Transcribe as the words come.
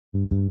Hi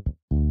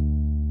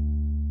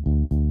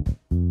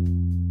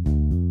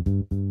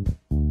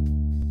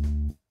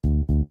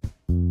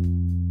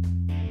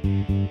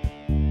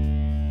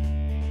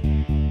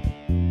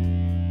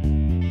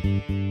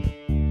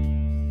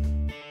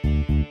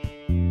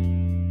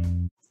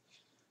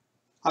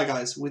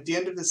guys, with the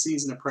end of the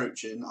season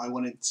approaching, I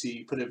wanted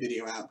to put a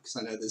video out because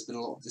I know there's been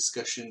a lot of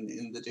discussion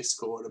in the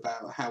Discord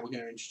about how we're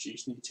going to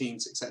introduce new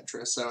teams,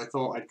 etc. So I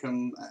thought I'd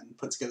come and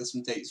put together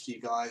some dates for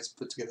you guys,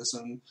 put together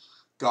some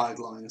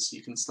guidelines so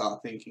you can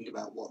start thinking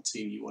about what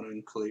team you want to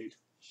include.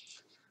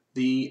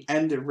 The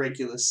end of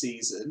regular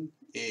season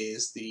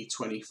is the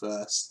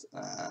 21st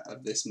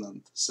of this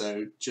month,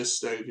 so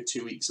just over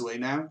 2 weeks away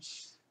now.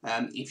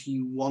 If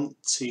you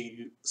want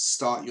to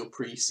start your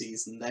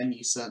pre-season then,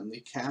 you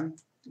certainly can.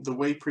 The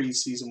way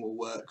pre-season will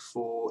work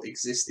for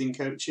existing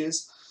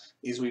coaches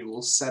is we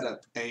will set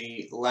up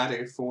a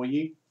ladder for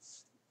you,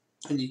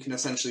 and you can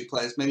essentially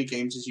play as many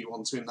games as you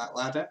want to in that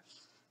ladder,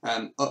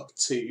 up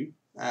to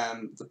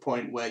the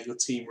point where your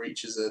team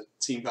reaches a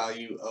team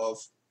value of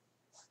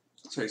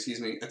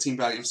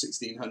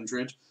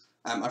 1600.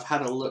 I've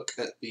had a look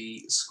at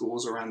the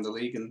scores around the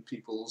league and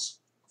people's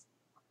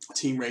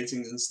team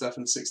ratings and stuff,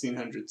 and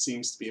 1600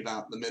 seems to be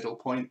about the middle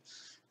point.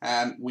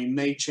 We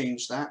may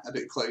change that a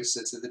bit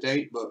closer to the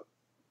date, but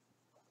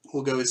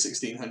we'll go with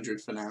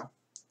 1600 for now.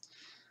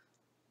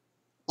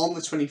 On the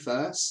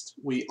 21st,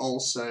 we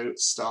also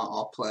start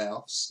our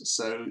playoffs,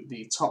 so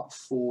the top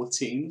 4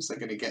 teams are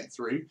going to get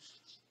through.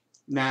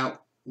 Now,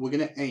 we're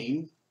going to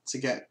aim to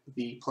get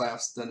the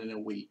playoffs done in a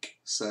week.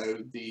 So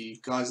the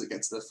guys that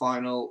get to the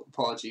final,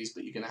 apologies,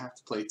 but you're going to have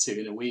to play 2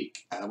 in a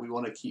week. We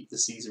want to keep the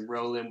season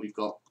rolling. We've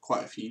got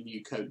quite a few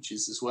new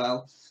coaches as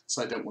well,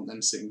 so I don't want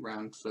them sitting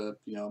around for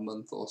a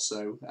month or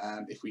so.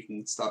 If we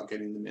can start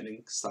getting them in and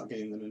start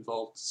getting them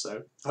involved.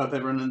 So I hope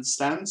everyone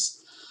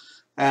understands.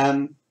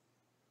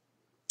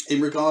 In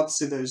regards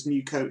to those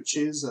new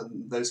coaches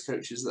and those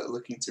coaches that are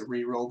looking to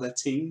re-roll their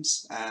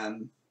teams,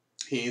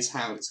 here's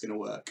how it's going to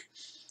work.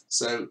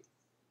 So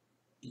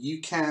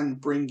you can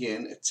bring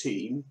in a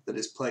team that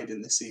is played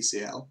in the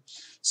CCL.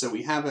 So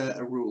we have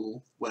a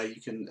rule where you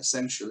can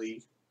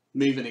essentially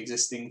move an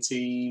existing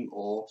team,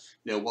 or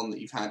one that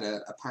you've had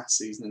a past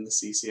season in the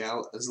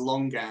CCL, as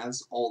long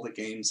as all the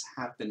games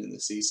have been in the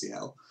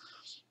CCL.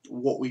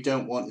 What we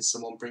don't want is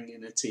someone bringing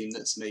in a team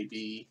that's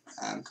maybe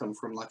come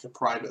from like a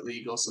private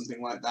league or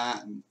something like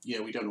that, and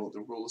we don't know what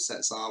the rule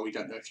sets are. We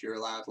don't know if you're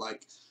allowed,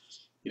 like,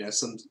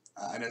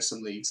 I know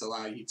some leagues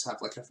allow you to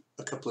have like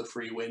a couple of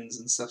free wins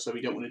and stuff, so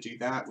we don't want to do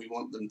that. We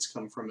want them to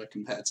come from a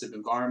competitive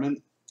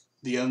environment.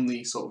 The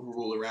only sort of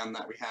rule around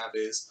that we have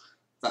is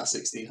that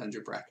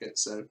 1600 bracket,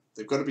 so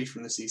they've got to be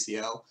from the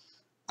CCL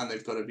and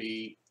they've got to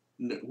be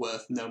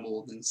worth no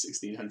more than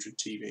 1600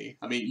 TV.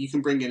 I mean, you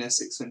can bring in a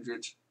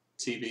 600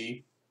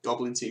 TV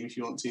Goblin team if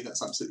you want to,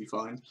 that's absolutely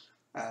fine.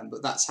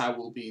 But that's how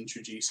we'll be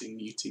introducing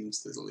new teams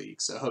to the league.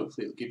 So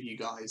hopefully it'll give you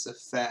guys a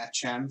fair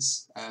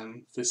chance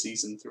for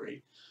Season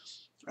 3.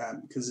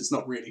 Because it's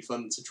not really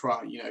fun to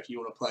try, if you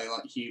want to play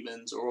like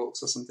humans or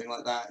orcs or something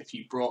like that. If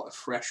you brought a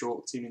fresh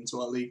orc team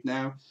into our league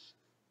now,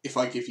 if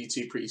I give you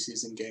 2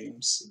 pre-season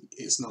games,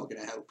 it's not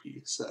going to help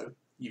you. So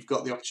you've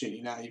got the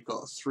opportunity now. You've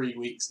got 3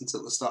 weeks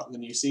until the start of the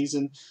new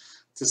season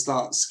to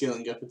start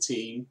skilling up a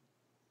team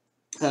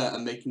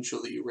and making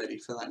sure that you're ready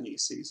for that new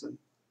season.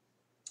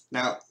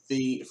 Now,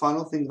 the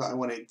final thing that I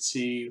wanted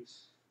to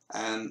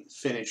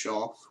finish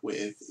off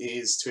with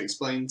is to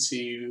explain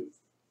to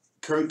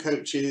current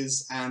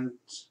coaches and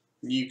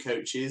new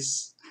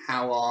coaches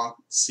how our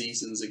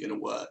seasons are going to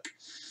work.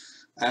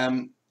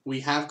 We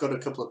have got a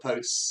couple of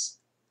posts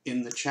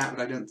in the chat,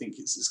 but I don't think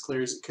it's as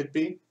clear as it could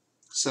be.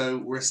 So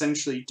we're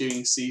essentially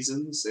doing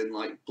seasons in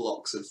like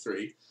blocks of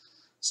 3.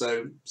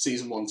 So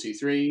season 1, 2,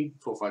 3,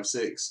 4, 5,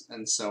 6,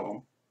 and so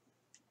on.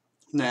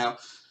 Now,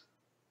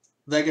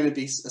 they're going to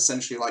be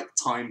essentially like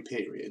time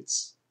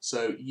periods.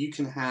 So you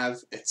can have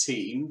a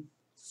team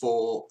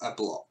for a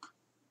block,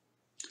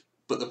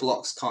 but the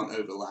blocks can't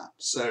overlap.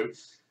 So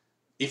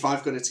if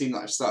I've got a team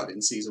that I've started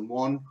in season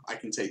 1, I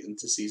can take them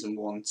to season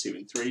 1, 2,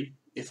 and 3.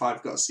 If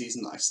I've got a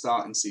season that I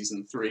start in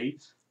season 3,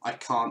 I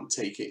can't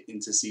take it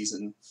into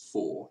season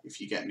 4,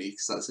 if you get me,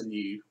 because that's a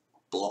new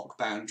block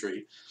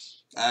boundary.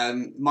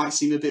 Might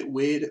seem a bit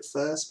weird at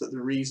first, but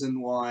the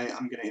reason why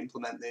I'm going to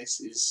implement this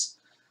is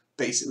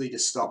basically to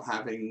stop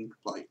having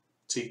like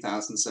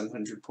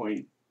 2,700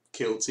 point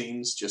kill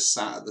teams just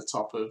sat at the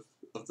top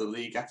of the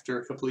league after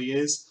a couple of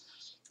years.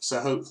 So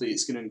hopefully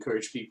it's going to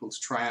encourage people to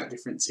try out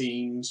different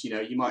teams.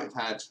 You might have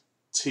had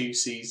 2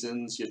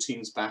 seasons, your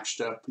team's bashed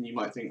up, and you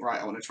might think,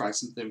 right, I want to try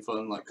something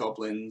fun like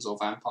goblins or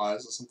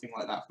vampires or something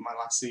like that for my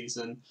last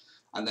season.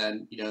 And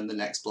then, in the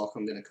next block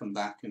I'm going to come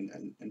back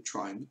and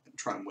try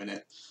and win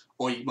it.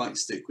 Or you might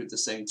stick with the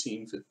same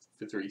team for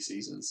 3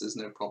 seasons. There's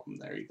no problem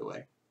there either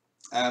way.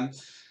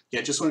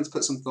 Yeah, just wanted to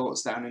put some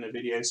thoughts down in a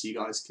video so you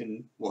guys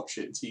can watch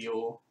it to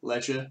your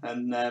leisure.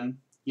 And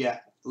yeah,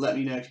 let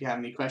me know if you have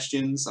any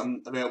questions.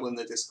 I'm available in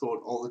the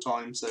Discord all the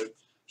time, so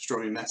just drop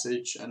me a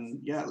message.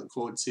 And yeah, I look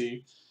forward to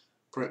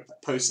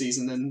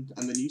post-season and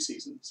the new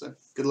season. So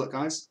good luck,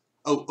 guys.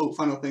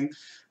 Final thing.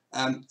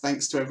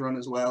 Thanks to everyone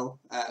as well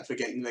for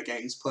getting their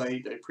games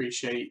played. I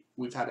appreciate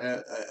we've had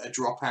a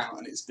dropout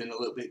and it's been a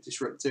little bit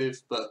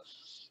disruptive, but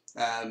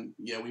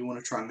we want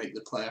to try and make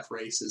the playoff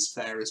race as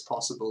fair as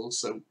possible.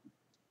 So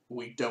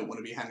we don't want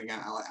to be handing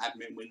out like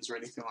admin wins or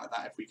anything like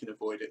that if we can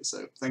avoid it.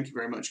 So thank you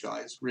very much,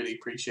 guys. Really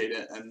appreciate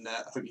it, and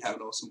hope you have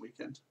an awesome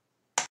weekend.